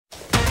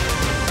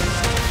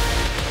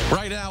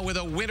Right now, with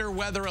a winter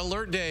weather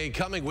alert day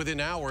coming within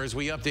hours,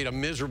 we update a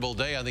miserable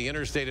day on the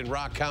interstate in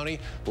Rock County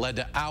led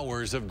to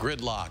hours of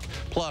gridlock.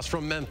 Plus,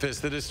 from Memphis,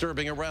 the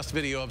disturbing arrest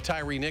video of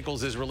Tyree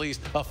Nichols is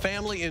released. A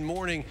family in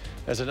mourning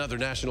as another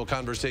national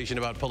conversation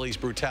about police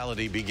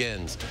brutality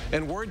begins.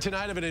 And word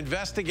tonight of an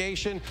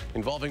investigation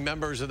involving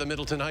members of the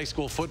Middleton High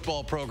School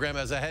football program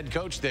as a head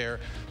coach there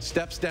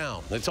steps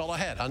down. It's all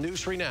ahead on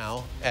News 3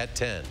 Now at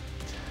 10.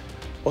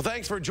 Well,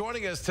 thanks for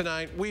joining us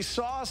tonight. We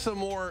saw some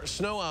more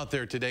snow out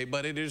there today,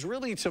 but it is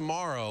really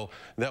tomorrow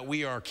that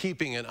we are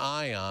keeping an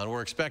eye on.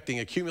 We're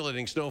expecting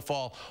accumulating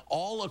snowfall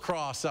all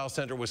across south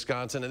central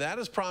Wisconsin, and that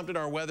has prompted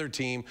our weather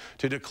team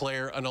to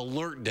declare an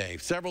alert day.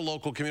 Several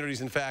local communities,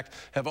 in fact,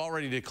 have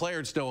already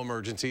declared snow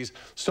emergencies.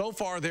 So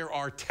far, there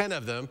are 10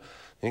 of them,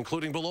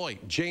 including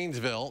Beloit,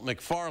 Janesville,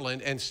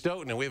 McFarland, and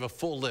Stoughton. And we have a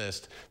full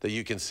list that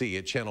you can see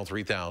at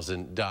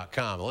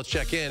channel3000.com. Let's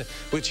check in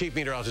with Chief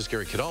Meteorologist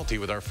Gary Cadalti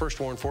with our first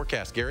warn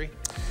forecast. Gary?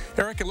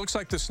 Eric, it looks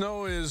like the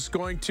snow is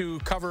going to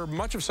cover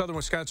much of southern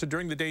Wisconsin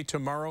during the day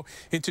tomorrow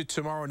into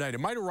tomorrow night. It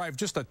might arrive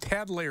just a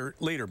tad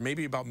later,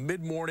 maybe about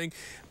mid-morning,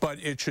 but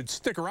it should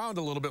stick around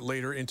a little bit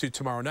later into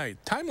tomorrow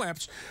night.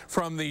 Time-lapse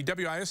from the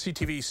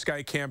WISC-TV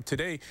sky cam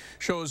today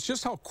shows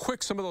just how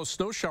quick some of those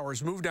snow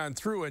showers moved on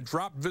through and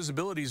dropped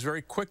visibilities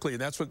very quickly.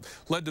 And that's what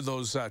led to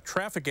those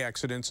traffic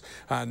accidents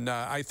on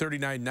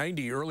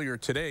I-3990 earlier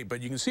today.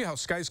 But you can see how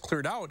skies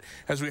cleared out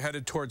as we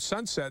headed towards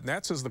sunset, and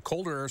that's as the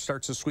colder air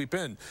starts to sweep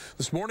in.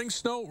 This morning,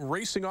 snow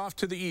racing off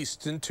to the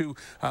east into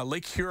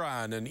Lake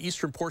Huron and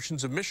eastern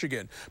portions of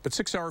Michigan. But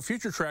 6-hour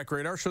future track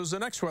radar shows the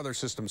next weather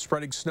system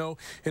spreading snow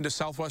into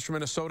southwestern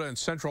Minnesota and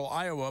central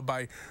Iowa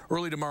by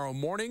early tomorrow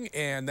morning,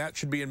 and that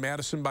should be in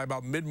Madison by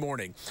about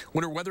mid-morning.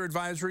 Winter weather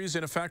advisories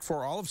in effect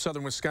for all of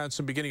southern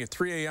Wisconsin beginning at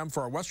 3 a.m.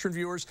 for our western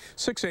viewers,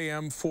 6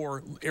 a.m.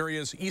 for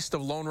areas east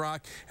of Lone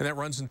Rock, and that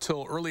runs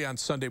until early on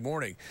Sunday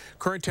morning.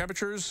 Current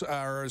temperatures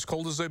are as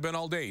cold as they've been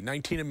all day.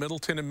 19 in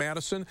Middleton and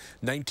Madison,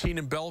 19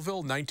 in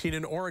Belleville, 19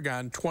 in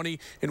Oregon, 20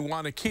 in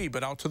Waunakee,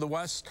 but out to the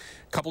west,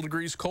 a couple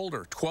degrees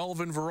colder.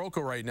 12 in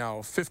Viroqua right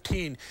now,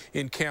 15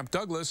 in Camp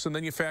Douglas, and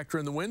then you factor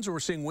in the winds, and we're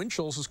seeing wind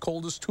chills as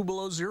cold as 2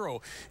 below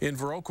zero in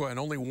Viroqua and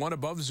only 1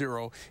 above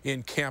zero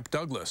in Camp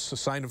Douglas, a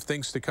sign of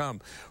things to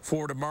come.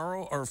 For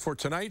tomorrow, or for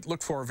tonight,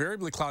 look for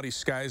variably cloudy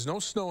skies. No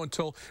snow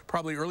until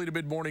probably early to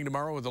mid-morning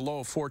tomorrow with a low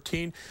of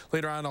 14.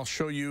 Later on, I'll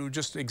show you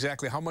just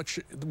exactly how much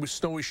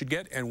snow we should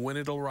get and when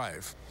it'll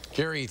arrive.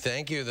 Gary,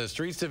 thank you. The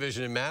Streets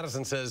Division in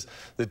Madison says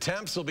the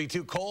temps will be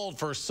too cold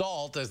for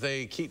salt as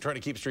they try to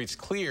keep streets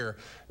clear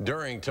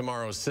during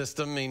tomorrow's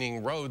system,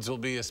 meaning roads will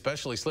be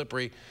especially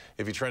slippery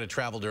if you try to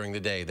travel during the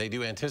day. They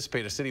do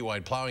anticipate a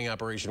citywide plowing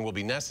operation will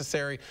be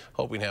necessary,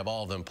 hoping to have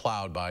all of them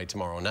plowed by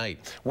tomorrow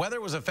night.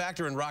 Weather was a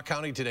factor in Rock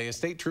County today as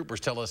state troopers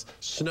tell us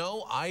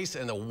snow, ice,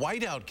 and the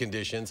whiteout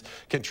conditions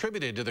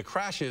contributed to the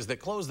crashes that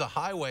closed the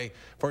highway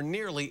for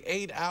nearly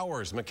 8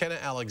 hours. McKenna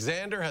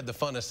Alexander had the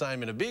fun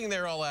assignment of being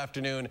there all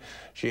afternoon.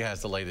 She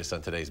has the latest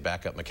on today's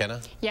backup.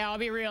 McKenna? Yeah, I'll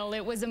be real.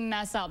 It was a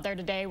mess out there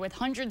today with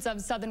hundreds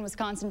of southern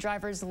Wisconsin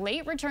drivers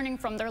late returning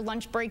from their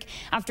lunch break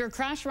after a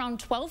crash around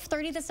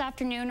 12:30 this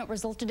afternoon. It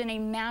resulted in a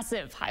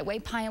massive highway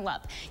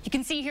pileup. You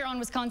can see here on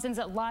Wisconsin's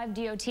live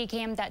DOT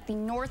cam that the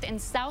north and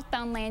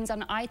southbound lanes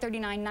on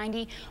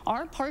I-3990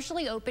 are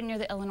partially open near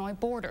the Illinois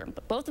border,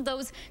 but both of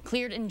those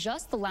cleared in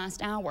just the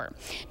last hour.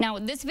 Now,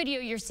 this video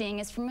you're seeing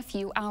is from a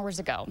few hours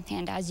ago,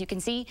 and as you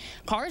can see,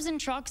 cars and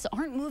trucks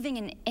aren't moving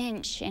an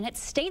inch, and it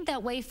stayed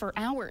that way for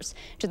hours,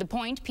 to the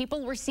point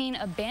people were seen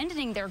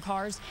abandoning their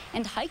cars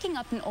and hiking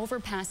up an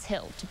overpass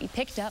hill to be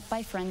picked up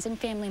by friends and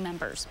family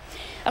members.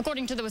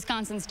 According to the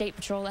Wisconsin State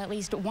Patrol, at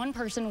least one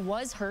person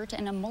was hurt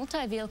in a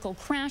multi-vehicle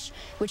crash,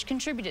 which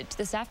contributed to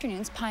this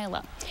afternoon's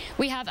pileup.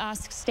 We have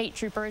asked state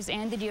troopers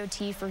and the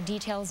DOT for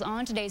details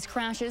on today's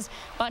crashes,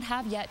 but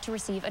have yet to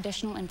receive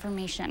additional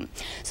information.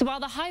 So while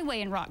the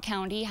highway in Rock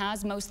County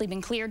has mostly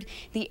been cleared,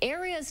 the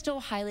area is still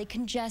highly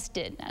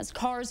congested as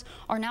cars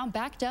are now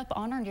backed up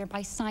on our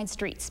nearby side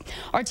streets.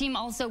 Our team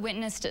also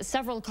witnessed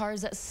several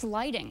cars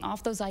sliding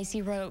off those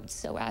icy roads.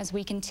 So as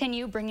we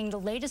continue bringing the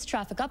latest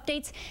traffic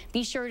updates,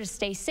 be sure to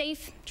stay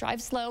safe,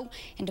 drive slow,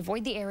 and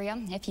avoid the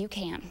area if you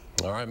can.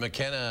 All right,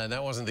 McKenna,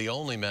 that wasn't the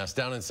only mess.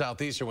 Down in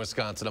southeastern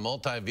Wisconsin, a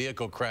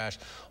multi-vehicle crash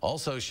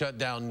also shut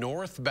down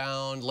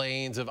northbound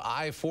lanes of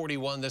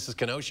I-41. This is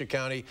Kenosha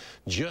County,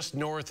 just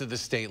north of the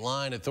state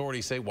line.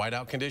 Authorities say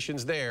whiteout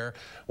conditions there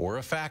were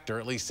a factor.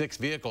 At least 6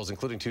 vehicles,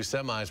 including 2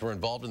 semis, were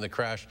involved in the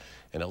crash,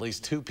 and at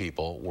least 2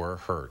 people were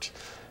hurt.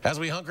 As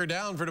we hunker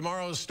down for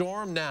tomorrow's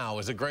storm, now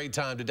is a great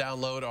time to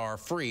download our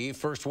free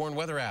First Warn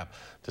weather app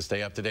to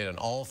stay up to date on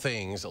all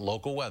things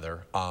local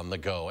weather on the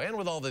go. And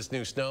with all this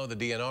new snow, the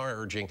DNR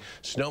urging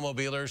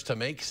snowmobilers to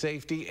make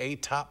safety a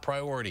top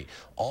priority.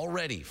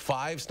 Already,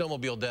 5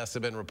 snowmobile deaths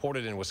have been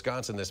reported in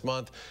Wisconsin this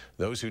month.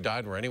 Those who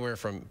died were anywhere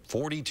from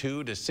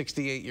 42 to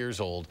 68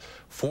 years old.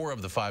 4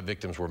 of the 5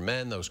 victims were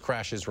men. Those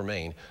crashes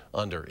remain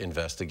under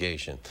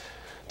investigation.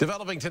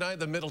 Developing tonight,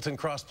 the Middleton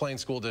Cross Plains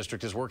School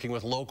District is working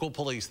with local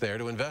police there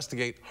to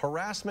investigate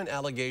harassment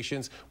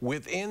allegations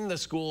within the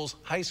school's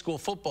high school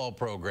football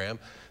program.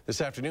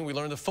 This afternoon, we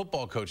learned the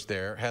football coach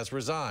there has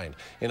resigned.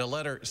 In a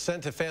letter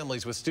sent to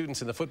families with students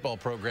in the football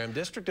program,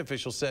 district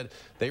officials said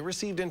they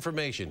received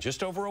information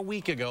just over a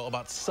week ago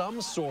about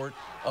some sort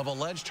of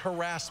alleged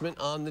harassment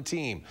on the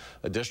team.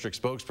 A district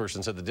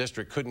spokesperson said the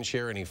district couldn't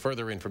share any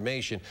further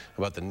information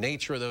about the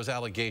nature of those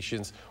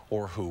allegations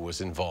or who was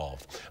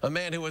involved. A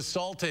man who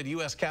assaulted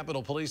U.S.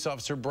 Capitol Police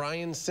Officer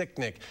Brian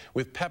Sicknick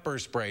with pepper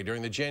spray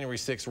during the January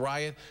 6th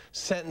riot,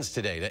 sentenced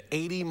today to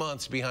 80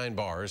 months behind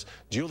bars.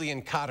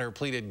 Julian Cotter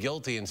pleaded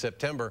guilty in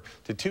September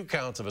to 2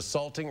 counts of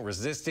assaulting,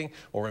 resisting,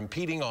 or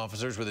impeding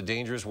officers with a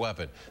dangerous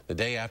weapon. The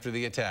day after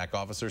the attack,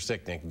 Officer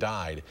Sicknick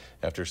died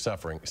after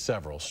suffering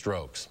several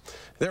strokes.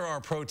 There are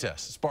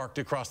protests sparked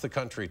across the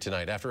country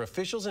tonight after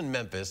officials in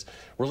Memphis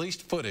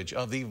released footage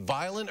of the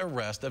violent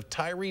arrest of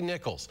Tyre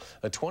Nichols,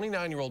 a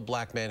 29-year-old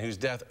black man whose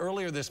death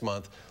earlier this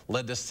month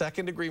led to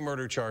second-degree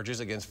murder charges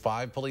against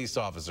 5 police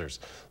officers.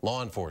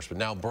 Law enforcement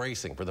now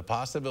bracing for the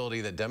possibility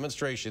that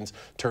demonstrations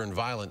turn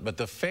violent, but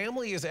the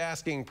family is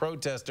asking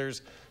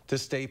protesters to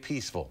stay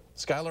peaceful.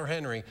 Skylar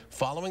Henry,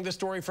 following the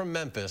story from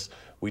Memphis,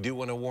 we do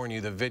want to warn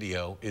you the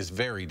video is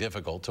very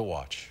difficult to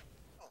watch.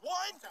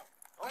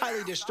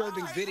 Highly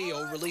disturbing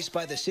video released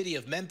by the city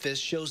of Memphis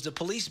shows the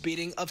police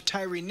beating of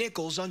Tyre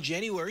Nichols on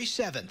January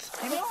 7th.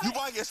 You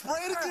might get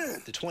sprayed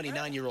again. The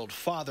 29-year-old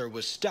father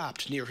was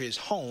stopped near his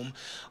home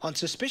on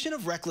suspicion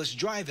of reckless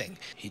driving.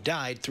 He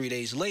died 3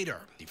 days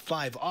later. The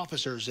 5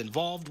 officers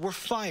involved were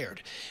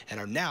fired and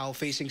are now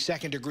facing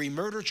second-degree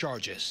murder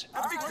charges.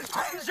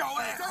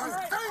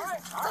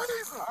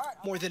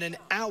 More than an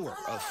hour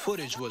of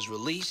footage was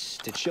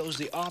released. It shows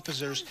the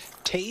officers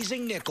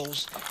tasing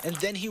Nichols, and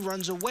then he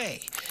runs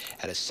away.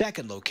 At a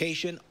second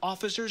location,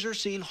 officers are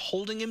seen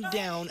holding him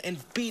down and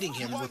beating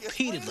him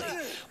repeatedly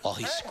while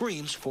he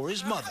screams for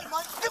his mother.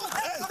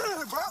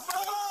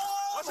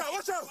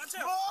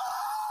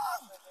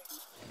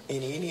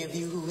 And any of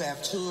you who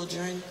have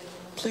children,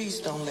 please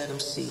don't let them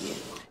see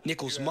it.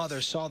 Nichols'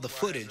 mother saw the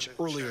footage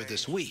earlier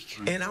this week.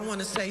 And I want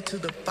to say to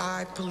the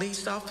 5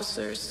 police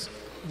officers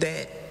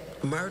that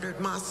murdered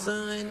my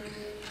son,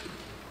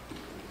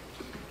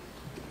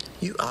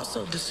 you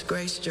also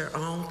disgraced your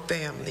own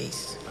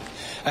families.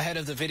 Ahead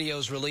of the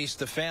video's release,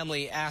 the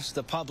family asked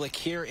the public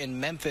here in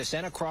Memphis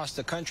and across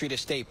the country to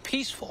stay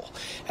peaceful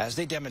as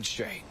they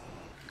demonstrate.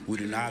 We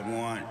do not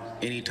want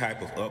any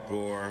type of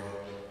uproar.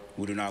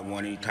 We do not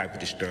want any type of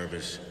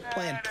disturbance.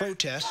 Planned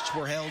protests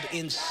were held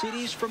in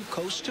cities from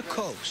coast to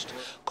coast,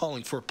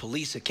 calling for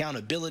police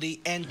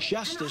accountability and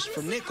justice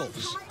for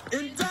Nichols.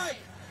 Indict,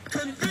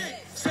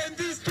 convict, send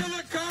these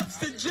killer cops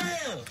to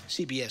jail.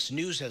 CBS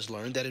News has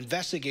learned that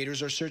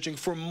investigators are searching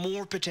for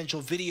more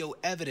potential video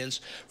evidence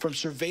from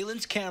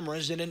surveillance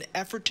cameras in an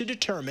effort to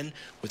determine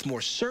with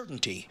more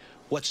certainty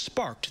what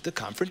sparked the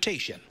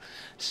confrontation.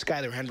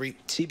 Skylar Henry,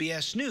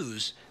 CBS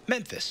News,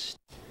 Memphis.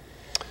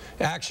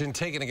 Action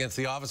taken against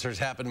the officers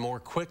happened more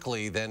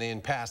quickly than in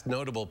past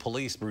notable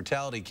police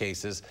brutality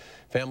cases.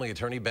 Family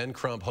attorney Ben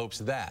Crump hopes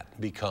that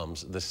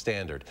becomes the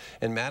standard.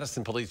 And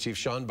Madison Police Chief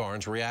Sean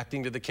Barnes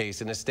reacting to the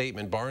case in a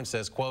statement. Barnes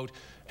says, quote,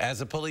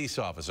 "As a police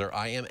officer,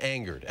 I am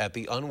angered at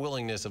the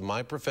unwillingness of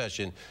my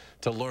profession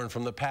to learn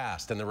from the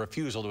past and the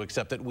refusal to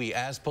accept that we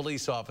as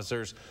police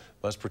officers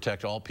must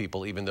protect all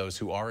people, even those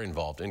who are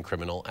involved in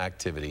criminal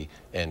activity,"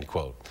 end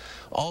quote.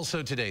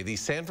 Also today, the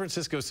San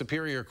Francisco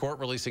Superior Court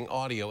releasing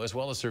audio as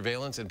well as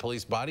surveillance and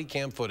police body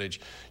cam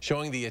footage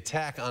showing the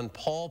attack on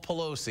Paul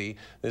Pelosi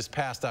this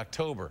past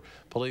October.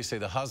 Police say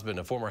the husband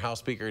of former House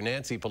Speaker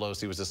Nancy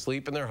Pelosi was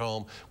asleep in their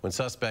home when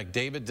suspect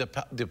David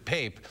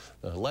DePape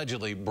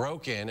allegedly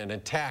broke in and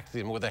attacked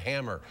him with a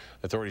hammer.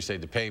 Authorities say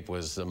DePape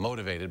was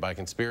motivated by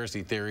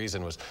conspiracy theories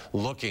and was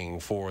looking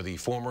for the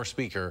former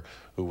speaker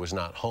who was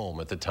not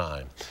home at the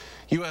time.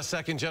 U.S.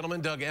 Second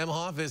Gentleman Doug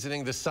Emhoff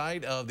visiting the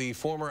site of the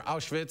former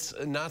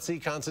Auschwitz Nazi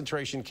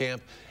concentration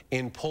camp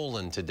in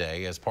Poland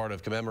today as part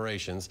of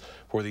commemorations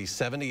for the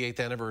 78th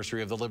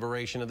anniversary of the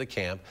liberation of the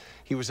camp.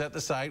 He was at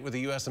the site with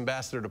the U.S.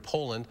 ambassador to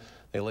Poland.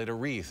 They laid a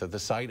wreath at the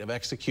site of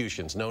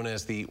executions known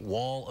as the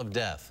Wall of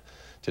Death.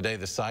 Today,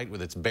 the site,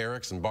 with its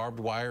barracks and barbed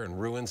wire and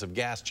ruins of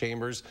gas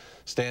chambers,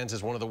 stands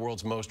as one of the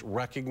world's most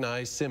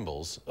recognized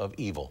symbols of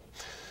evil.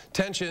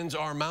 Tensions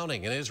are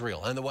mounting in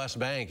Israel and the West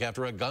Bank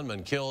after a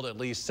gunman killed at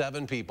least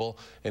 7 people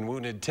and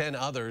wounded 10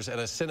 others at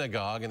a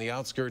synagogue in the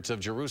outskirts of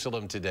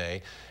Jerusalem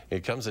today.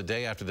 It comes a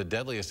day after the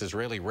deadliest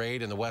Israeli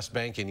raid in the West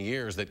Bank in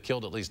years that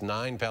killed at least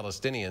 9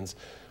 Palestinians.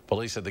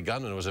 Police said the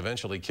gunman was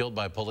eventually killed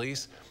by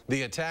police.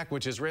 The attack,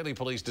 which Israeli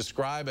police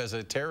describe as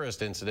a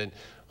terrorist incident,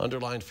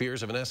 underlined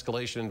fears of an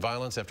escalation in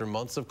violence after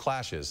months of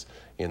clashes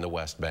in the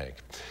West Bank.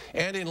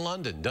 And in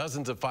London,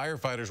 dozens of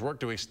firefighters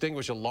worked to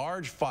extinguish a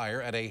large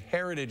fire at a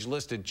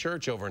heritage-listed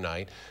church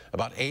overnight.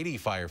 About 80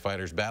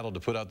 firefighters battled to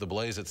put out the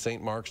blaze at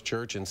St. Mark's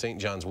Church in St.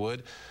 John's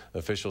Wood.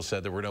 Officials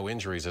said there were no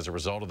injuries as a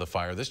result of the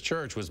fire. This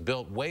church was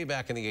built way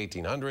back in the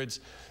 1800s.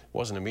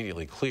 wasn't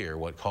immediately clear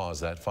what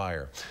caused that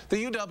fire.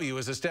 The UW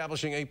is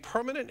establishing a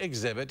permanent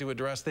exhibit to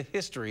address the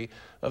history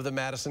of the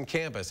Madison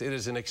campus. It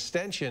is an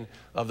extension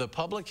of the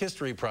Public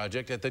History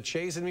Project at the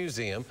Chazen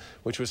Museum,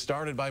 which was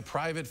started by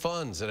private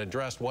funds and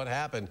addressed what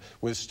happened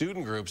with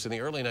student groups in the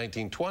early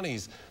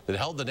 1920s that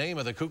held the name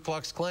of the Ku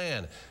Klux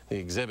Klan. The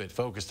exhibit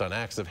focused on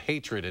acts of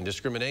hatred and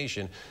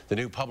discrimination. The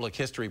new Public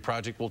History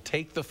Project will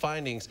take the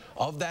findings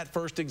of that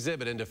first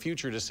exhibit into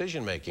future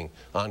decision-making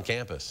on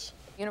campus.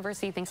 The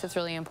university thinks it's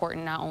really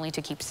important not only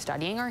to keep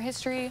studying our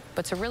history,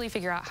 but to really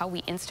figure out how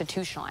we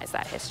institutionalize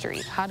that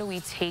history. How do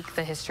we take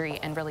the history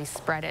and really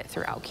spread it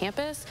throughout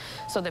campus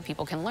so that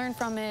people can learn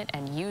from it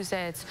and use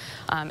it,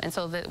 and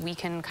so that we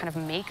can kind of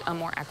make a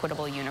more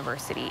equitable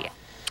university.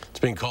 It's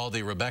being called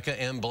the Rebecca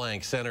M.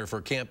 Blank Center for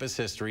Campus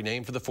History,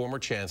 named for the former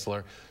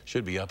chancellor.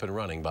 Should be up and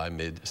running by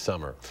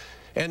mid-summer.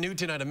 And new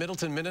tonight, a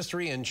Middleton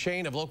ministry and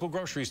chain of local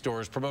grocery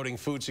stores promoting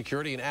food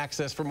security and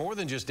access for more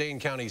than just Dane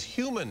County's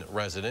human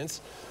residents.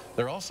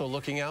 They're also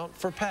looking out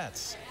for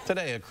pets.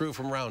 Today, a crew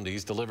from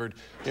Roundy's delivered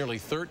nearly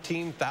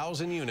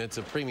 13,000 units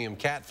of premium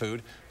cat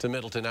food to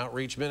Middleton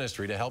Outreach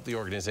Ministry to help the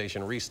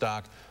organization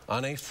restock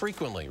on a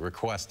frequently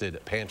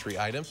requested pantry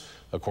item.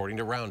 According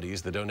to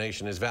Roundy's, the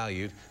donation is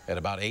valued at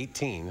about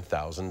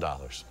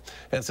 $18,000.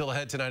 And still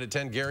ahead tonight at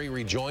 10, Gary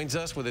rejoins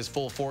us with his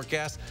full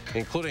forecast,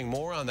 including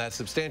more on that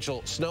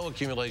substantial snow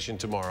accumulation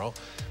tomorrow.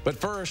 But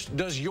first,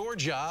 does your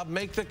job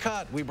make the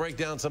cut? We break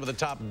down some of the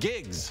top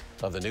gigs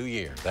of the new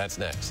year. That's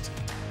next.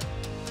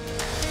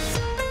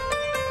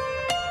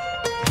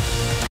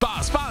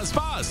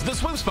 Spas. The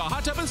Swim Spa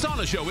Hot Tub and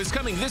Sauna Show is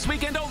coming this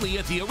weekend only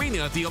at the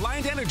arena at the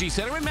Alliant Energy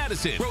Center in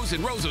Madison. Rose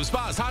and Roseau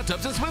Spas, Hot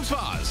Tubs, and Swim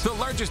Spas. The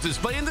largest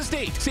display in the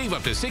state. Save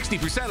up to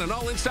 60% on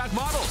all in-stock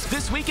models.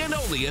 This weekend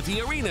only at the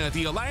arena at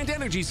the Alliant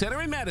Energy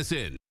Center in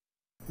Madison.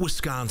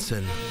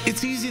 Wisconsin.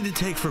 It's easy to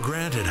take for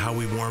granted how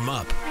we warm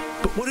up.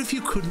 But what if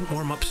you couldn't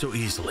warm up so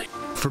easily?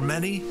 For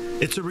many,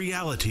 it's a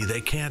reality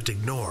they can't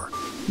ignore.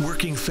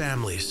 Working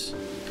families,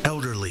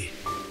 elderly,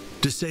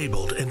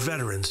 disabled, and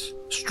veterans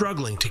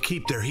struggling to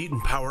keep their heat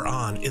and power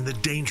on in the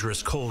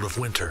dangerous cold of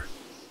winter.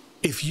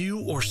 If you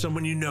or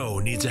someone you know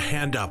needs a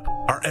hand up,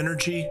 our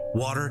energy,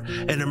 water,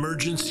 and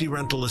emergency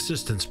rental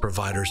assistance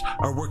providers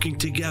are working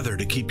together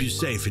to keep you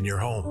safe in your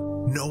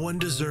home. No one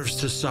deserves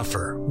to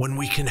suffer when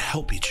we can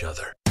help each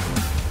other.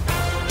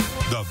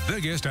 The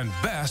biggest and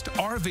best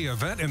RV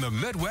event in the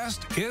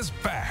Midwest is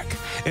back.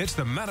 It's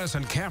the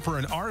Madison Camper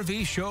and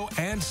RV Show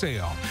and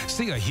Sale.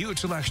 See a huge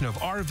selection of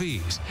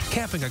RVs,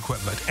 camping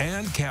equipment,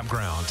 and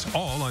campgrounds,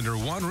 all under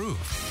one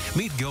roof.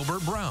 Meet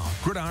Gilbert Brown,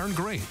 Gridiron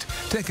Great.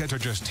 Tickets are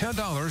just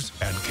 $10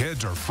 and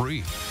kids are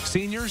free.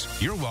 Seniors,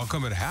 you're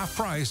welcome at half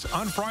price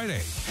on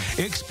Friday.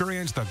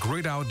 Experience the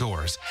great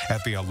outdoors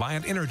at the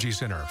Alliant Energy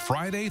Center,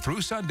 Friday through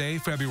Sunday,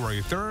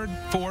 February 3rd,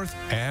 4th,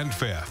 and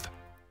 5th.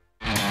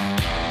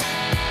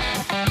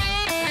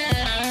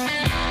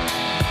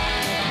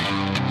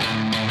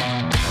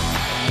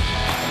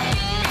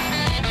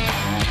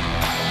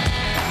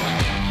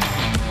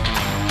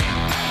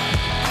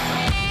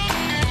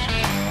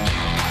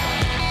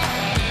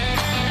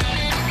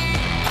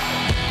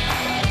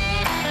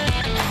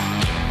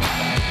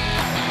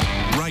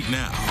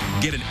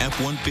 Get an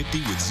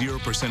F-150 with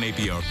 0%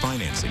 APR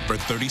financing for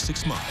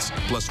 36 months,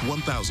 plus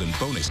 $1,000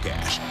 bonus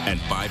cash and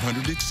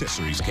 $500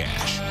 accessories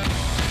cash.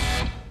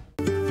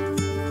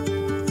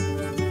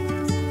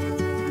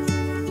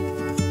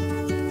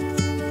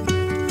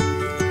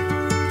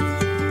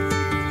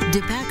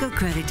 DePaco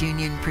Credit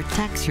Union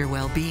protects your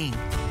well-being,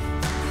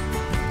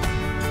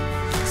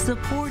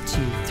 supports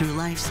you through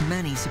life's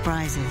many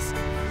surprises.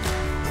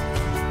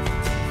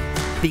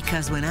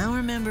 Because when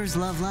our members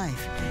love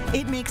life,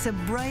 it makes a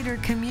brighter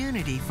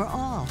community for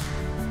all.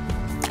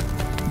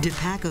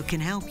 DePaco can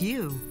help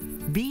you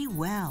be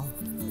well.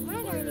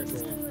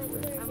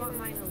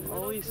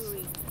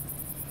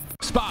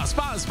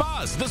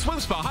 Spas. The Swim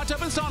Spa Hot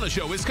Tub and Sauna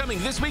Show is coming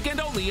this weekend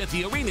only at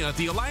the arena at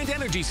the Alliant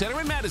Energy Center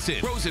in Madison.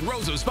 Rose and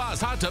Roseau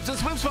Spas, Hot Tubs, and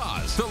Swim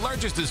Spas. The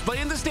largest display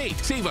in the state.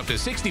 Save up to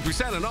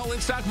 60% on all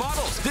in-stock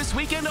models. This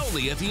weekend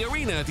only at the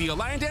arena at the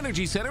Alliant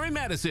Energy Center in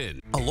Madison.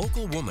 A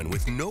local woman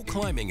with no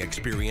climbing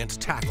experience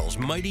tackles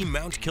mighty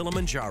Mount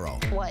Kilimanjaro.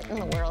 What in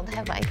the world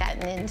have I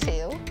gotten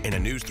into? In a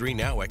News 3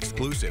 Now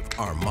exclusive,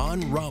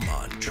 Arman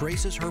Rahman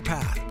traces her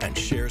path and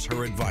shares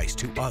her advice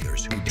to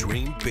others who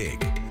dream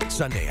big.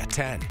 Sunday at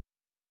 10.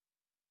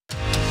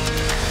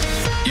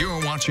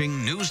 You're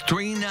watching News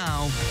 3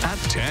 Now at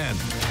 10.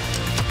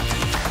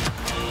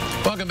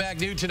 Welcome back.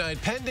 New tonight.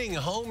 Pending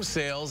home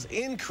sales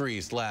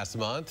increased last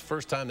month.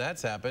 First time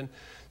that's happened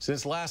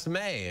since last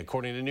May,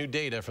 according to new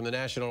data from the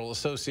National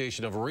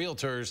Association of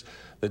Realtors.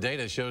 The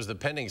data shows the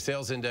pending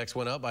sales index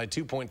went up by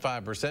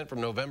 2.5% from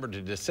November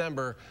to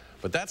December,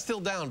 but that's still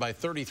down by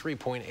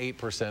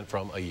 33.8%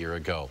 from a year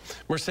ago.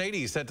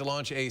 Mercedes set to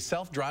launch a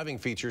self-driving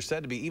feature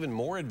said to be even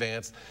more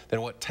advanced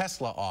than what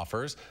Tesla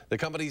offers. The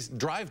company's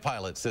Drive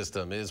Pilot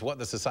system is what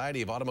the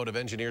Society of Automotive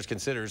Engineers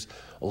considers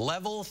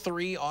level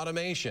 3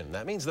 automation.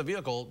 That means the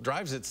vehicle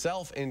drives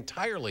itself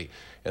entirely,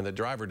 and the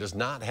driver does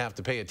not have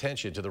to pay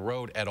attention to the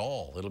road at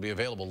all. It'll be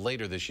available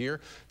later this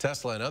year.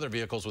 Tesla and other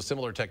vehicles with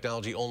similar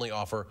technology only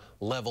offer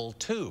level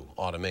 2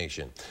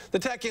 automation. The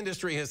tech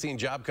industry has seen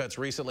job cuts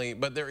recently,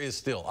 but there is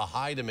still a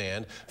high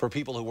demand for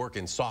people who work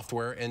in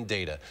software and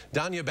data.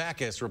 Danya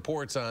Backus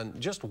reports on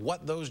just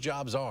what those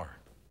jobs are.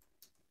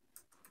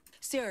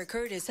 Sarah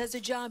Curtis has a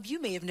job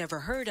you may have never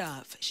heard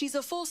of. She's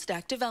a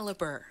full-stack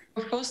developer.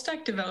 A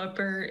full-stack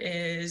developer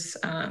is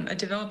a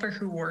developer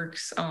who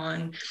works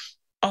on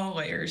all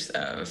layers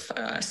of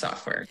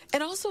software.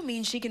 It also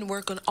means she can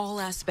work on all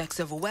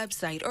aspects of a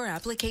website or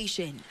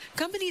application.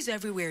 Companies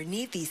everywhere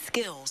need these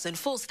skills, and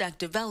full-stack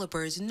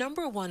developers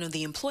 #1 on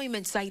the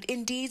employment site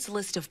Indeed's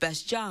list of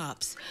best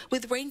jobs,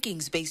 with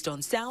rankings based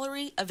on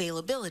salary,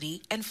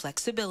 availability, and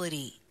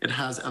flexibility. It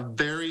has a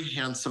very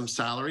handsome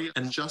salary,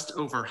 and just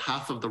over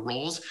half of the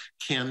roles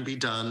can be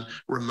done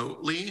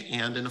remotely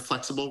and in a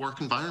flexible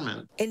work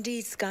environment.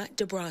 Indeed's Scott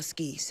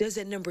Dabrowski says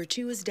that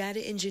 #2 is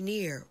data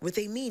engineer with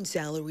a mean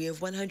salary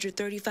of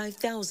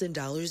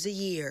 $135,000 a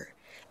year.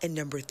 And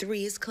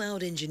 #3 is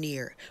cloud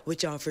engineer,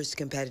 which offers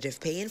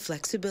competitive pay and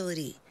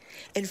flexibility.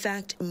 In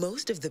fact,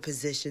 most of the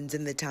positions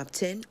in the top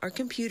 10 are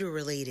computer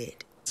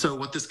related. So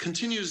what this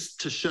continues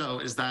to show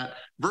is that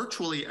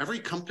virtually every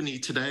company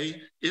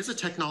today is a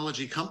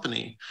technology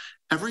company.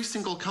 Every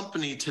single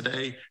company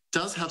today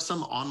does have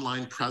some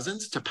online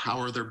presence to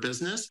power their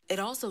business. It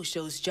also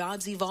shows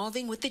jobs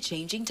evolving with the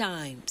changing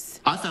times.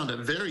 I found it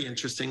very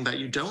interesting that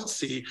you don't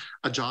see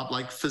a job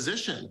like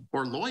physician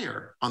or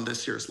lawyer on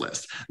this year's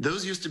list.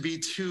 Those used to be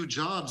 2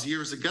 jobs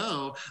years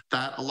ago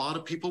that a lot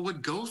of people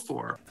would go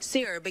for.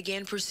 Sarah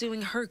began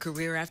pursuing her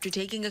career after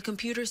taking a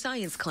computer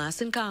science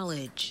class in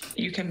college.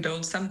 You can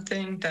build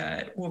something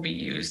that will be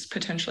used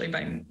potentially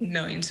by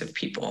millions of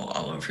people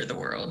all over the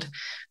world.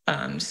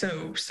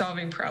 So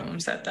solving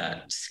problems at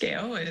that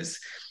scale is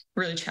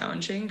really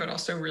challenging, but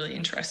also really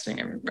interesting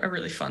and a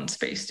really fun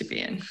space to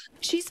be in.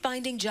 She's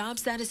finding job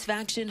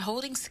satisfaction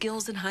holding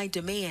skills in high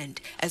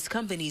demand as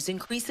companies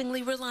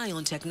increasingly rely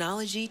on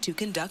technology to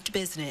conduct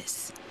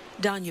business.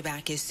 Danya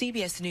Backus,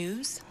 CBS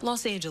News,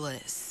 Los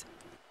Angeles.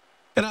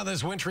 And on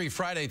this wintry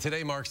Friday,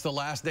 today marks the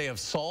last day of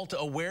Salt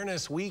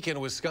Awareness Week in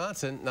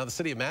Wisconsin. Now, the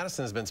city of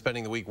Madison has been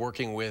spending the week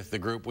working with the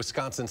group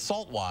Wisconsin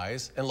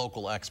Saltwise and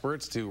local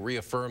experts to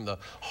reaffirm the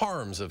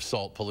harms of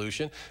salt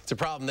pollution. It's a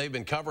problem they've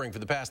been covering for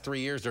the past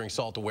 3 years during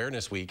Salt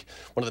Awareness Week.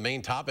 One of the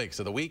main topics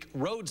of the week,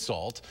 road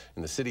salt,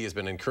 and the city has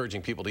been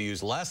encouraging people to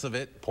use less of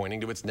it,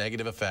 pointing to its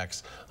negative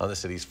effects on the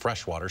city's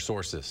freshwater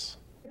sources.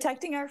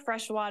 Protecting our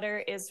freshwater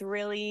is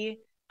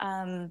really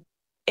an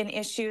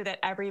issue that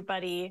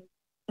everybody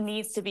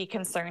needs to be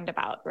concerned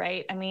about,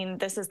 right? I mean,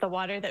 this is the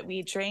water that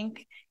we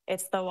drink.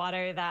 It's the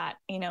water that,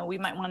 you know, we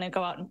might want to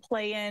go out and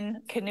play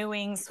in,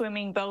 canoeing,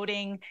 swimming,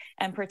 boating,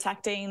 and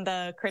protecting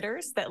the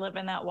critters that live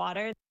in that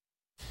water.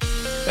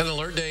 An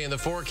alert day in the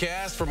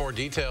forecast. For more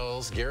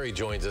details, Gary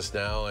joins us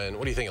now. And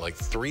what do you think, like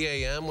 3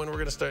 a.m. when we're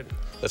going to start?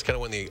 That's kind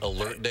of when the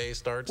alert day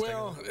starts?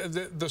 Well,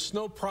 the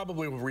snow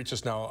probably will reach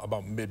us now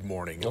about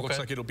mid-morning. It looks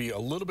like it'll be a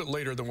little bit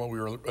later than what we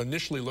were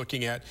initially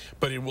looking at,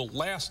 but it will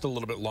last a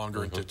little bit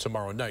longer into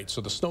tomorrow night.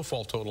 So the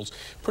snowfall totals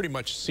pretty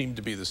much seem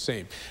to be the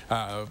same.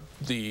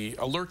 The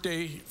alert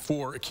day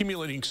for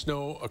accumulating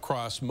snow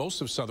across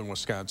most of southern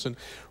Wisconsin.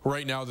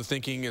 Right now, the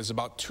thinking is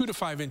about 2 to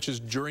 5 inches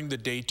during the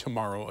day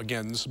tomorrow.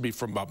 Again, this will be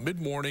from about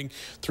mid-morning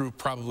through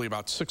probably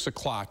about 6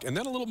 o'clock, and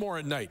then a little more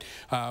at night.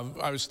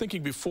 I was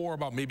thinking before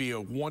about maybe a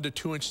 1 to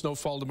 2 inch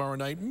snowfall tomorrow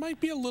night. Might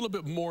be a little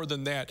bit more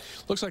than that.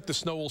 Looks like the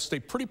snow will stay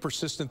pretty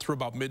persistent through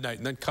about midnight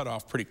and then cut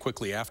off pretty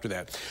quickly after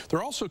that.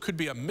 There also could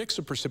be a mix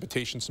of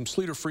precipitation, some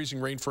sleet or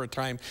freezing rain for a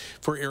time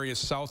for areas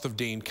south of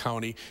Dane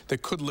County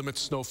that could limit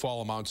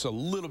snowfall amounts a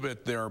little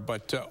bit there,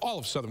 but all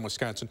of southern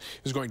Wisconsin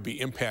is going to be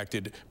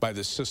impacted by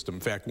this system.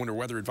 In fact, winter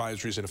weather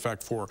advisories in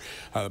effect for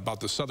about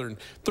the southern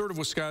third of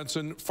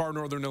Wisconsin, far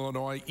northern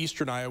Illinois,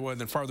 eastern Iowa, and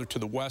then farther to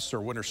the west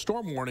are winter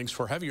storm warnings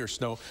for heavier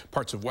snow,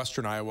 parts of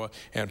western Iowa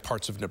and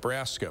parts of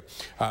Nebraska.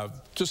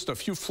 Just a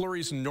few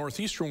flurries in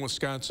northeastern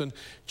Wisconsin,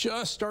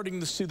 just starting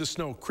to see the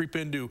snow creep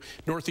into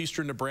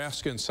northeastern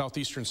Nebraska and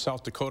southeastern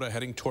South Dakota,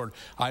 heading toward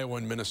Iowa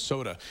and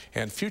Minnesota.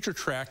 And future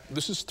track,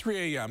 this is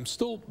 3 a.m.,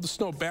 still the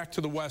snow back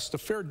to the west, a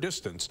fair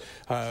distance.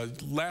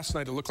 Last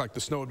night it looked like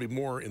the snow would be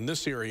more in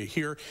this area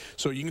here.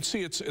 So you can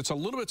see it's a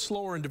little bit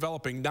slower in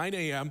developing. 9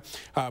 a.m.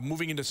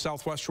 Moving into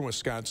southwestern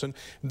Wisconsin,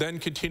 then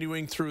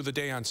continuing through the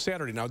day on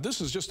Saturday. Now, this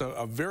is just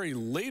a very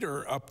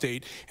later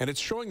update, and it's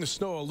showing the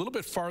snow a little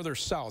bit farther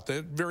south.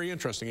 Very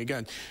interesting.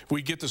 Again,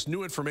 we get this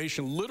new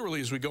information literally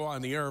as we go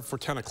on the air for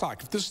 10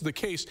 o'clock. If this is the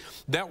case,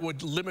 that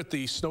would limit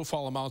the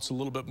snowfall amounts a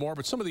little bit more,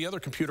 but some of the other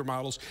computer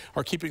models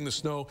are keeping the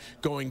snow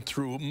going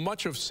through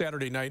much of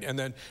Saturday night and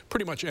then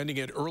pretty much ending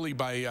it early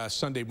by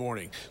Sunday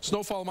morning.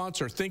 Snowfall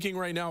amounts are thinking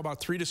right now about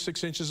 3 to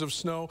 6 inches of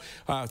snow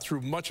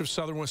through much of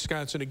southern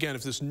Wisconsin. Again,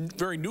 if this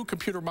very new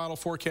computer model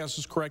forecast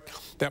is correct,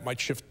 that might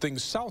shift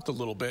things south a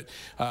little bit,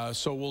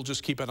 so we'll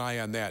just keep an eye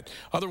on that.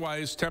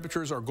 Otherwise,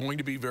 temperatures are going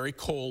to be very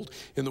cold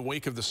in the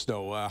wake of the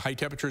snow. High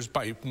temperatures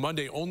by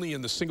Monday only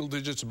in the single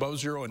digits above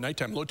zero, and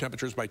nighttime low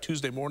temperatures by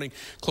Tuesday morning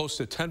close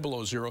to 10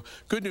 below zero.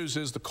 Good news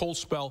is the cold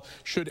spell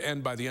should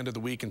end by the end of the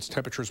week, and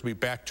temperatures will be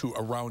back to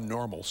around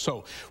normal.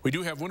 So we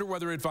do have winter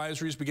weather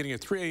advisories beginning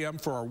at 3 a.m.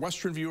 for our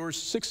western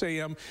viewers, 6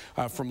 a.m.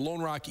 From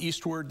Lone Rock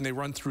eastward, and they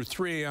run through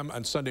 3 a.m.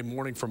 on Sunday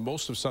morning for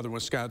most of southern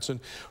Wisconsin.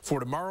 For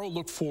tomorrow,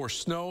 look for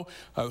snow.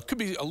 Could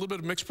be a little bit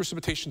of mixed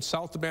precipitation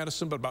south of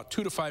Madison, but about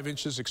 2 to 5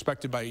 inches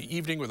expected by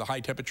evening with a high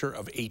temperature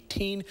of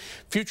 18.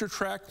 Future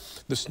track,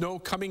 the snow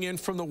coming in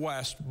from the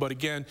west, but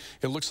again,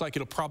 it looks like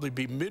it'll probably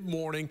be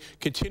mid-morning,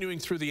 continuing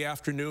through the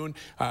afternoon.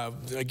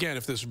 Again,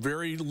 if this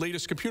very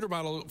latest computer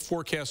model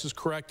forecast is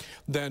correct,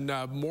 then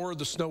more of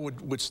the snow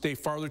would stay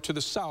farther to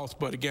the south.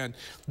 But again,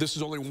 this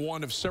is only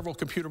one of several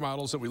computer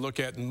models that we look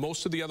at, and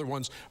most of the other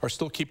ones are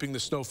still keeping the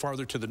snow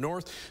farther to the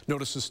north.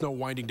 Notice the snow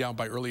winding down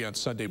by early on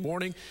Sunday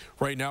morning.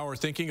 Right now, we're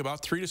thinking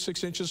about 3 to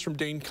 6 inches from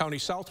Dane County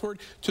southward.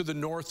 To the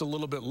north, a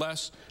little bit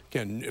less.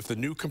 Again, if the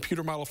new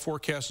computer model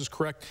forecast is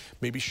correct,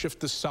 maybe shift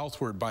this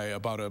southward by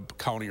about a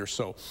county or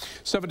so.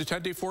 7 to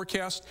 10 day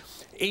forecast,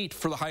 8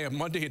 for the high of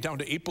Monday and down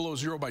to 8 below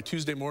zero by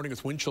Tuesday morning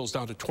with wind chills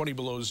down to 20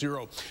 below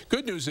zero.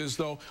 Good news is,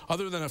 though,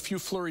 other than a few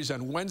flurries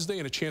on Wednesday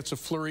and a chance of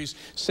flurries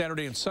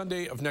Saturday and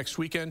Sunday of next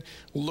weekend,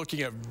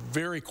 looking at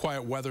very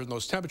quiet weather and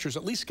those temperatures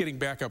at least getting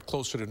back up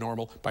closer to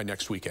normal by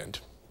next weekend.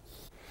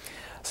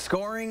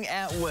 Scoring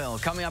at will.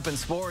 Coming up in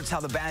sports,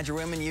 how the Badger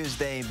women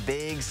used a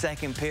big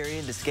second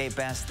period to skate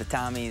past the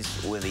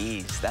Tommies with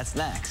ease. That's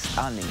next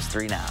on News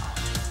 3 Now.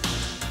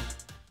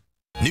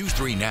 News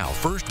 3 Now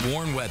First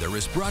Warn Weather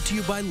is brought to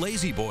you by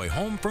Lazy Boy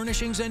Home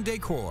Furnishings and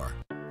Decor.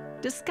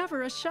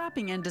 Discover a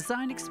shopping and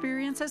design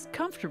experience as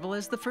comfortable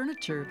as the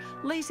furniture.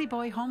 Lazy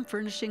Boy Home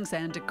Furnishings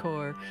and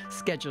Decor.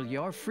 Schedule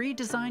your free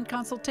design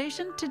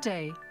consultation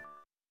today.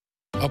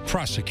 A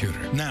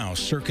prosecutor, now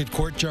Circuit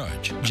Court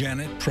Judge,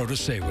 Janet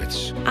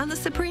Protasewicz. On the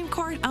Supreme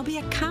Court, I'll be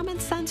a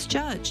common-sense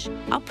judge.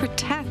 I'll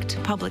protect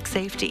public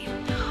safety.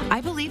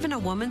 I believe in a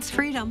woman's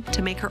freedom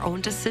to make her own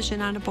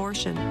decision on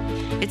abortion.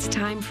 It's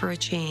time for a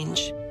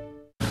change.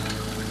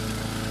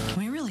 Can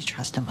we really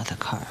trust him with a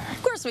car?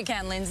 Of course we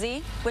can,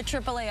 Lindsay, with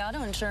AAA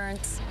Auto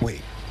Insurance.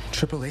 Wait,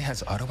 AAA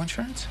has auto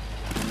insurance?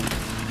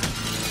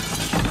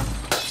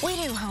 We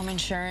do home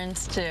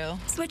insurance, too.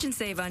 Switch and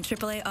save on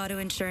AAA Auto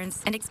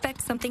Insurance and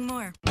expect something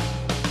more.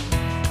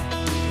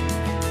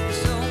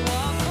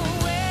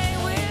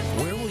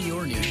 Where will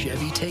your new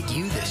Chevy take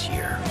you this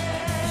year?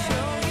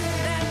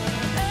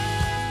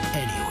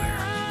 Anywhere.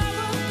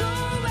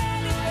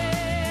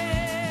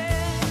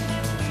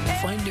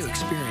 Find new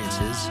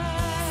experiences.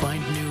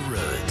 Find new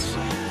roads.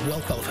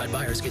 Well-qualified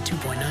buyers get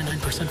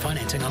 2.99%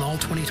 financing on all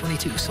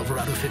 2022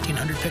 Silverado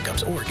 1500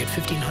 pickups or get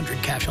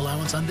 $1,500 cash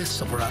allowance on this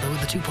Silverado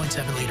with a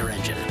 2.7-liter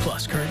engine.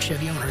 Plus, current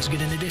Chevy owners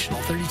get an additional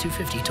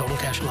 $3,250 total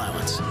cash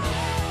allowance.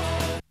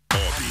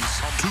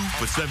 Arby's, 2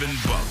 for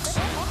 $7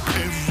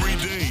 every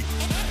day.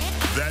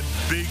 That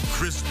big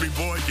crispy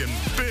boy can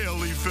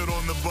barely fit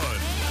on the bun.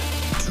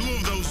 2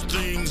 of those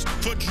things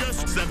for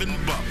just $7.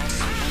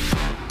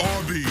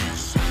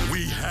 Arby's,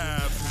 we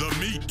have the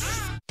meat.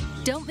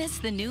 Don't miss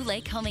the new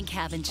Lake Home and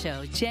Cabin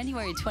Show,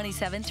 January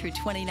 27 through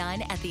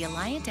 29 at the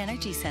Alliant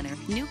Energy Center.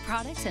 New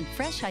products and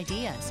fresh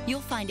ideas.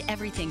 You'll find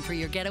everything for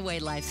your getaway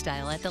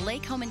lifestyle at the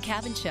Lake Home and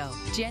Cabin Show,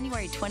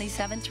 January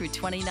 27 through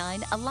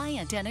 29,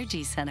 Alliant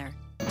Energy Center.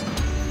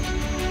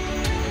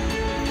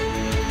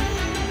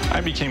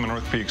 I became an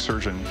orthopedic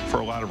surgeon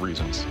for a lot of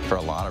reasons. For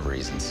a lot of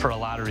reasons. For a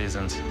lot of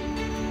reasons.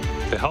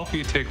 To help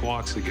you take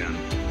walks again.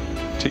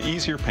 To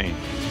ease your pain.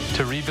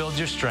 To rebuild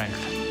your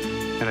strength.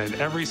 And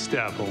at every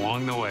step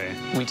along the way,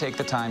 we take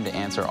the time to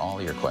answer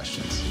all your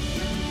questions.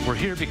 We're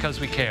here because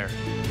we care.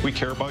 We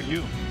care about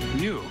you.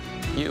 You.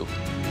 You.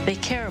 They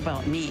care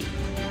about me.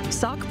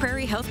 Sauk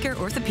Prairie Healthcare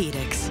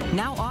Orthopedics,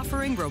 now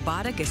offering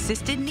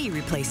robotic-assisted knee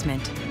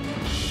replacement.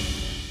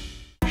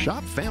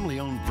 Shop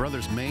family-owned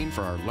Brothers Maine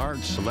for our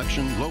large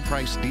selection,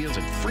 low-price deals,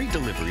 and free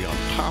delivery on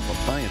top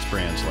appliance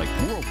brands like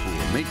Whirlpool,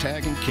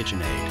 Maytag, and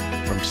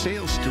KitchenAid. From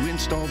sales to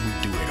install, we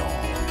do it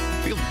all.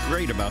 Feel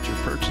great about your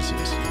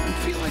purchases and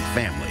feel like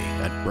family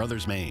at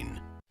Brothers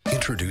Maine.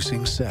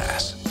 Introducing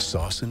Sass,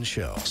 Sauce and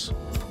Shells,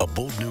 a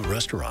bold new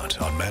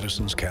restaurant on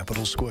Madison's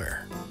Capitol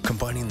Square,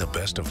 combining the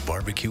best of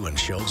barbecue and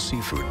shelled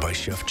seafood by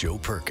Chef Joe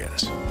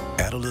Perkins.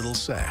 Add a little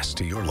sass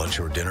to your lunch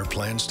or dinner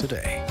plans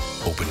today.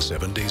 Open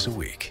 7 days a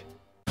week.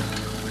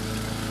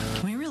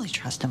 Can we really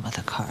trust him with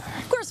a car?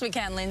 Of course we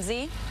can,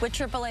 Lindsay, with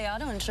AAA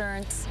Auto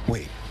Insurance.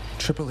 Wait,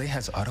 AAA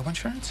has auto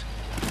insurance?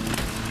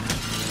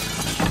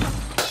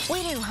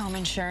 We do home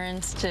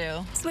insurance,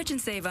 too. Switch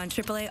and save on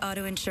AAA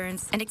auto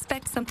insurance and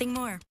expect something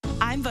more.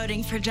 I'm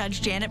voting for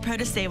Judge Janet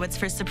Protasewicz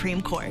for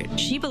Supreme Court.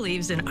 She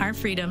believes in our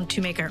freedom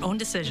to make our own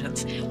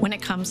decisions when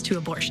it comes to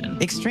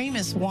abortion.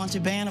 Extremists want to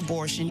ban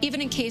abortion,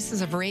 even in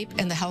cases of rape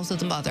and the health of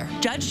the mother.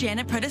 Judge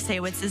Janet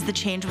Protasewicz is the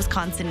change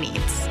Wisconsin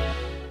needs.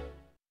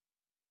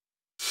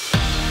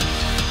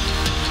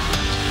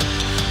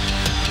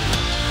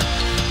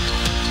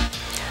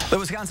 The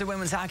Wisconsin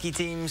women's hockey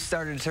team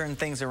started to turn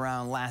things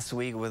around last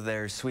week with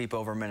their sweep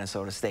over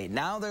Minnesota State.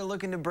 Now they're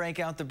looking to break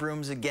out the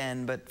brooms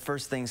again, but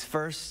first things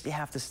first, you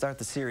have to start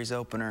the series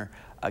opener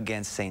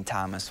against St.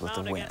 Thomas with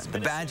a win. The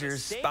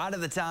Badgers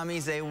spotted the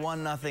Tommies a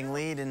 1-0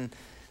 lead and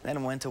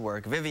then went to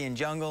work. Vivian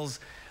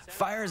Jungles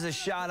fires a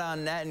shot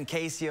on net, and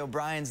Casey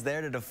O'Brien's there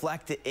to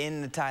deflect it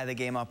in to tie the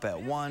game up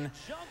at 1.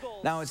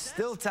 Now it's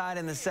still tied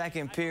in the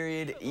second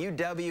period.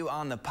 UW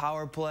on the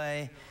power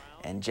play.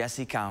 And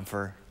Jessie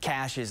Comfer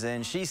cashes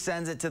in. She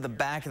sends it to the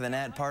back of the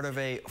net, part of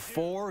a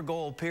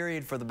 4-goal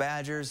period for the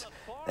Badgers.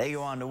 They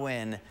go on to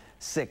win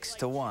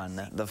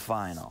 6-1 the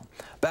final.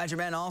 Badger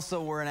men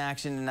also were in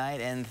action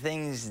tonight, and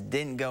things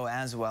didn't go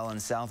as well in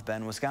South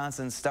Bend.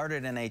 Wisconsin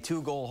started in a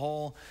 2-goal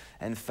hole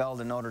and fell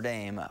to Notre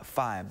Dame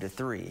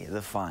 5-3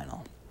 the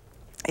final.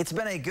 It's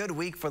been a good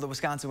week for the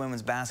Wisconsin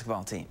women's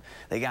basketball team.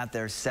 They got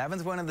their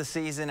 7th win of the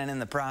season, and in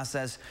the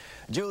process,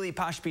 Julie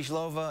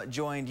Poshpishlova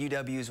joined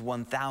UW's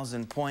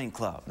 1,000-point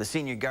club. The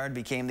senior guard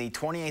became the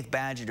 28th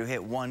Badger to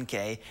hit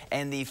 1K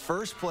and the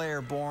first player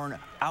born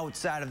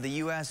outside of the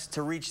U.S.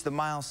 to reach the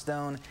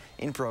milestone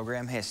in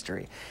program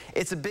history.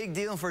 It's a big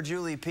deal for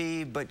Julie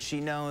P., but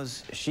she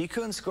knows she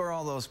couldn't score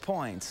all those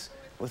points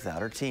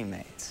without her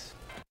teammates.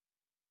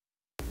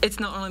 It's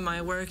not only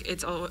my work,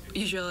 it's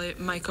usually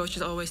my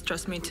coaches always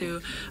trust me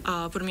to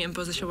put me in a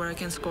position where I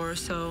can score.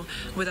 So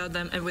without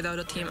them and without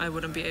a team, I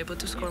wouldn't be able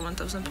to score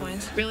 1,000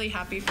 points. Really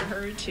happy for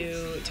her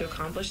to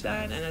accomplish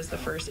that, and as the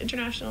first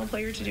international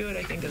player to do it,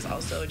 I think is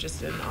also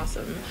just an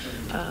awesome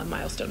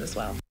milestone as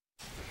well.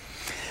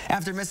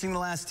 After missing the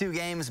last 2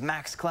 games,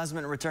 Max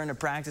Klesman returned to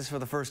practice for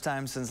the first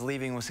time since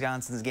leaving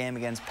Wisconsin's game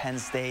against Penn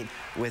State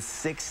with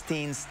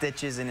 16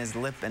 stitches in his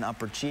lip and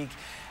upper cheek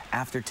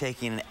after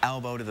taking an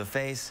elbow to the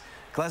face.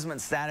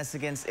 Klesman's status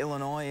against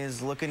Illinois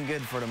is looking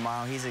good for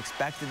tomorrow. He's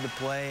expected to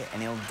play,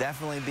 and he'll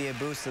definitely be a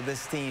boost to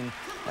this team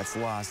that's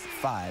lost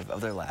 5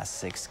 of their last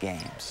 6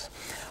 games.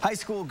 High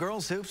school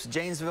girls hoops,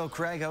 Janesville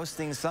Craig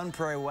hosting Sun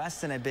Prairie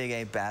West in a Big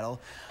 8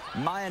 battle.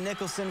 Maya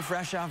Nicholson,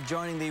 fresh off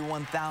joining the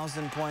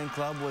 1,000-point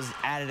club, was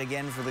at it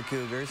again for the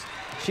Cougars.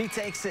 She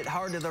takes it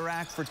hard to the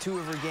rack for 2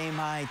 of her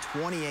game-high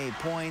 28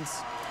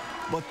 points.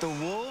 But the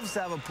Wolves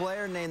have a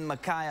player named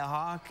Micaiah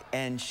Hawk,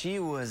 and she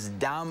was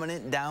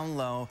dominant down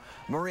low.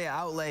 Maria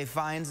Outlay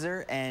finds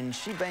her, and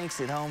she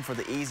banks it home for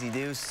the easy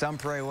deuce. Sun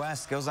Prairie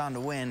West goes on to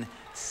win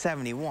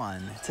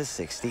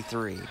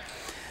 71-63.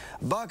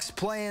 Bucks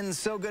playing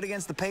so good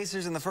against the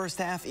Pacers in the first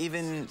half,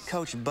 even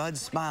Coach Bud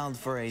smiled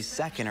for a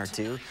second or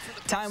two.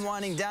 Time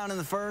winding down in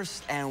the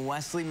first, and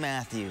Wesley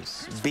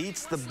Matthews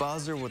beats the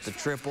buzzer with the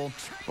triple.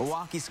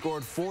 Milwaukee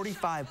scored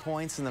 45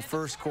 points in the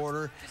first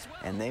quarter,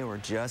 and they were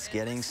just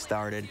getting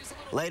started.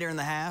 Later in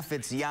the half,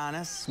 it's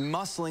Giannis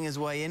muscling his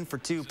way in for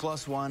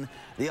 2+1.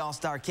 The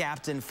All-Star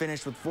captain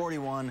finished with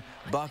 41.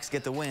 Bucks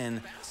get the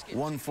win,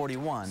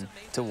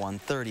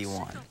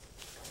 141-131.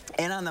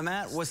 And on the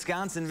mat,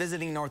 Wisconsin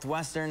visiting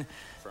Northwestern.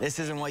 This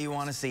isn't what you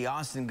want to see.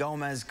 Austin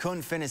Gomez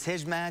couldn't finish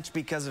his match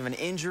because of an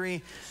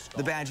injury.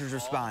 The Badgers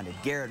responded.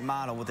 Garrett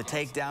Model with a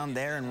takedown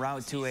there en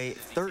route to a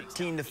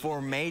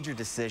 13-4 major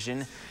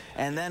decision.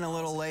 And then a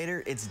little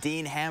later, it's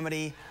Dean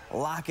Hamady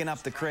locking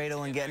up the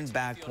cradle and getting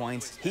back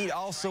points. He'd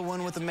also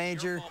win with a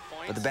major,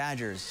 but the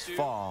Badgers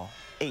fall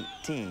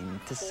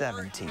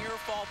 18-17.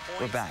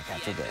 We're back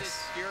after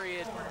this.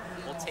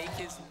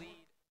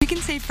 Pick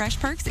and Save Fresh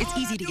Perks, it's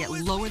easy to get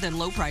lower than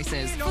low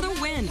prices for the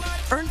win.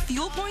 Earn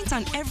fuel points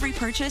on every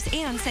purchase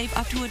and save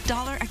up to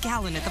 $1 a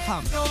gallon at the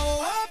pump.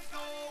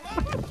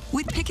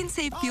 With Pick and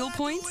Save fuel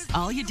points,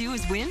 all you do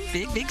is win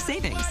big, big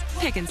savings.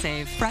 Pick and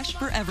Save, fresh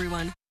for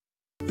everyone.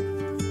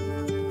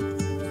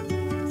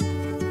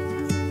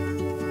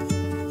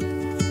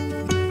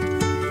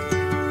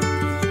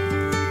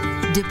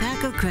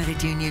 DePaco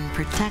Credit Union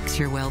protects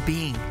your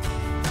well-being,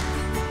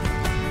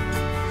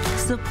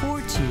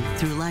 supports you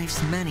through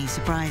life's many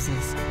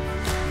surprises.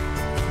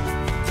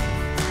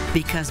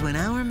 Because when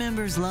our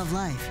members love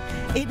life,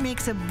 it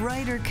makes a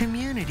brighter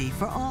community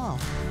for all.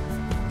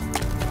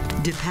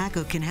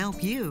 DePaco can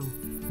help you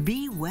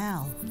be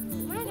well.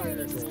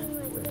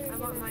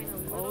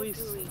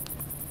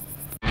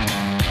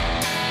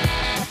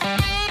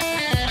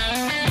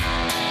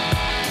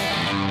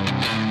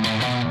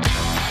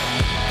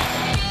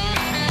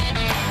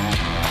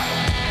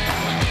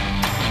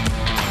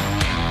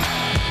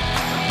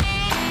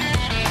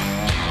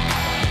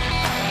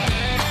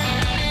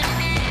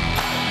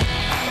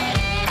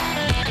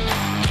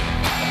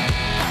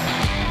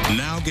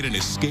 Get an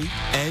Escape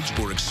Edge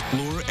or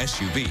Explorer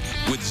SUV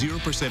with 0%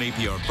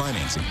 APR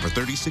financing for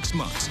 36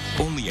 months,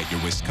 only at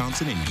your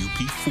Wisconsin and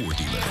UP Ford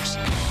dealers.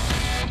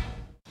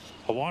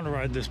 I want to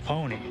ride this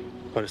pony,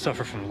 but I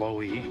suffer from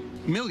low E.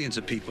 Millions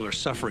of people are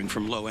suffering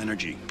from low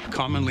energy,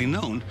 commonly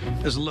known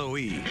as low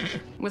E.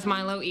 With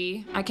my low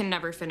E, I can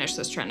never finish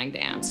this trending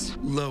dance.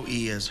 Low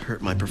E has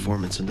hurt my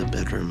performance in the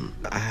bedroom.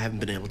 I haven't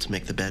been able to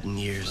make the bed in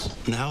years.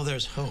 Now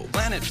there's hope.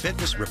 Planet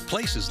Fitness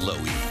replaces low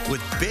E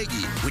with Big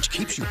E, which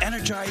keeps you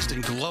energized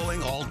and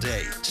glowing all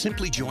day.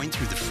 Simply join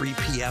through the free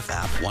PF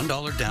app.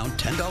 $1 down,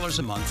 $10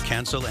 a month,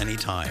 cancel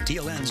anytime.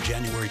 Deal ends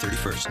January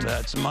 31st.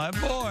 That's my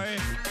boy.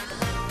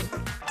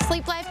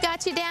 Sleep Life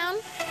got you down?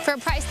 For a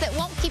price that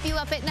won't keep you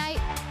up at night,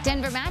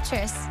 Denver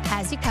Mattress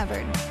has you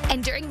covered.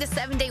 And during the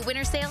 7-day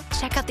winter sale,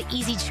 check out the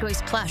Easy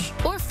Choice Plush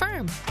or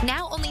Firm,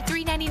 now only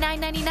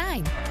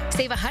 $399.99.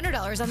 Save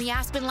 $100 on the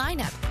Aspen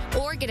lineup,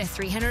 or get a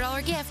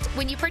 $300 gift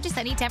when you purchase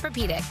any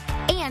Tempur-Pedic.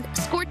 And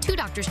score 2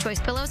 Doctor's Choice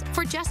pillows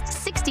for just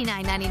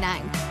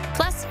 $69.99.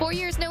 Plus 4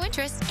 years no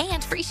interest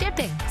and free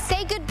shipping.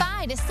 Say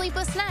goodbye to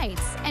sleepless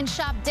nights and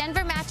shop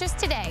Denver Mattress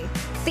today.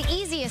 The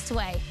easiest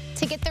way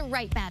to get the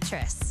right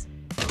mattress.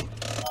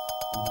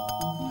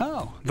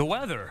 Oh, the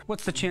weather.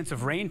 What's the chance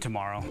of rain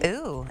tomorrow?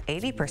 Ooh,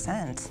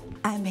 80%.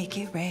 I make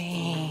it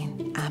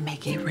rain. I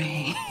make it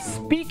rain.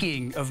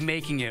 Speaking of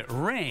making it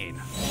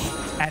rain,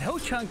 at Ho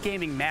Chunk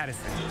Gaming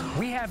Madison,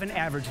 we have an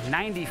average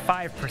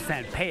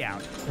 95%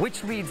 payout,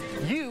 which leads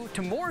you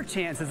to more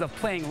chances of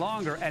playing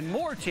longer and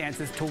more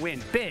chances to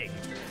win big.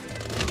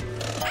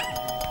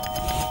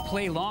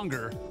 Play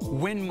longer,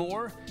 win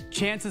more,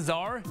 chances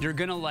are you're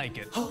gonna like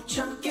it. Ho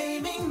Chunk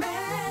Gaming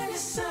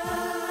Madison.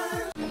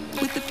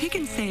 With the Pick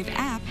and Save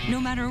app,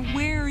 no matter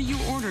where you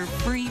order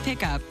free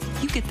pickup,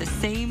 you get the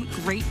same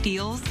great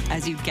deals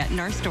as you'd get in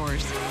our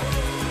stores.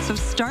 So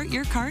start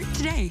your cart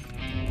today.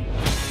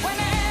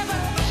 Whenever,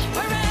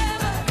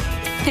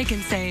 wherever. Pick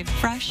and Save,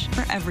 fresh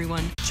for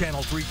everyone.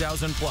 Channel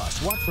 3000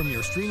 Plus. Watch from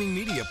your streaming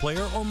media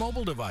player or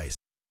mobile device.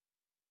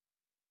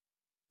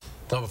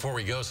 Now, before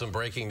we go, some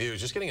breaking news.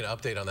 Just getting an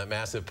update on that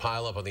massive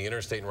pileup on the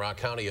interstate in Rock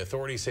County.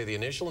 Authorities say the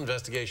initial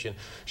investigation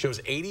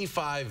shows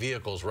 85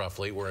 vehicles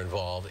roughly were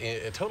involved.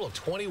 A total of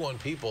 21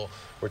 people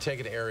were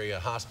taken to area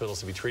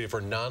hospitals to be treated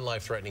for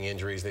non-life-threatening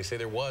injuries. They say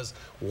there was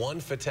one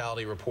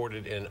fatality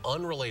reported in an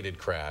unrelated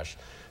crash.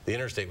 The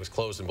interstate was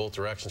closed in both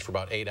directions for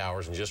about 8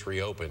 hours and just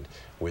reopened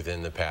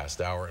within the past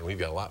hour. And we've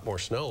got a lot more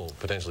snow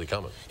potentially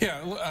coming.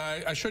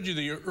 Yeah, I showed you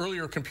the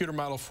earlier computer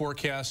model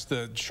forecast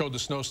that showed the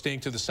snow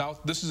staying to the south.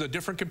 This is a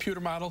different computer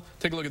model.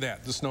 Take a look at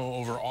that. The snow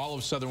over all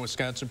of southern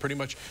Wisconsin pretty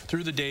much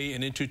through the day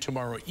and into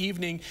tomorrow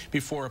evening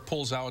before it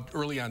pulls out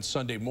early on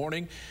Sunday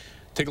morning.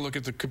 Take a look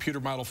at the computer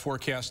model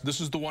forecast.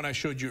 This is the one I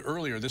showed you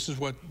earlier. This is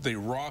what the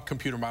raw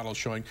computer model is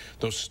showing.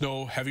 Those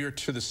snow heavier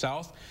to the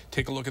south.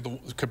 Take a look at the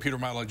computer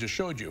model I just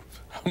showed you.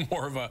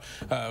 More of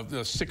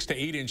a 6 to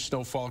 8 inch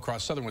snowfall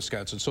across southern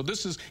Wisconsin. So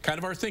this is kind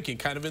of our thinking,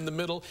 kind of in the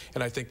middle,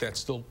 and I think that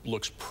still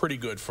looks pretty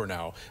good for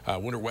now.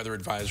 Winter weather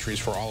advisories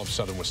for all of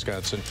southern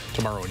Wisconsin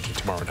tomorrow into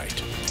tomorrow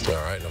night. All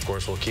right, and of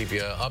course we'll keep you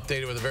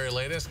updated with the very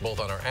latest, both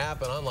on our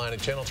app and online at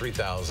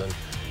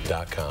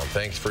channel3000.com.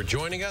 Thanks for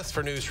joining us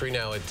for News 3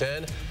 Now at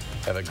 10.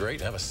 Have a great,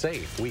 have a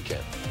safe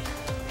weekend.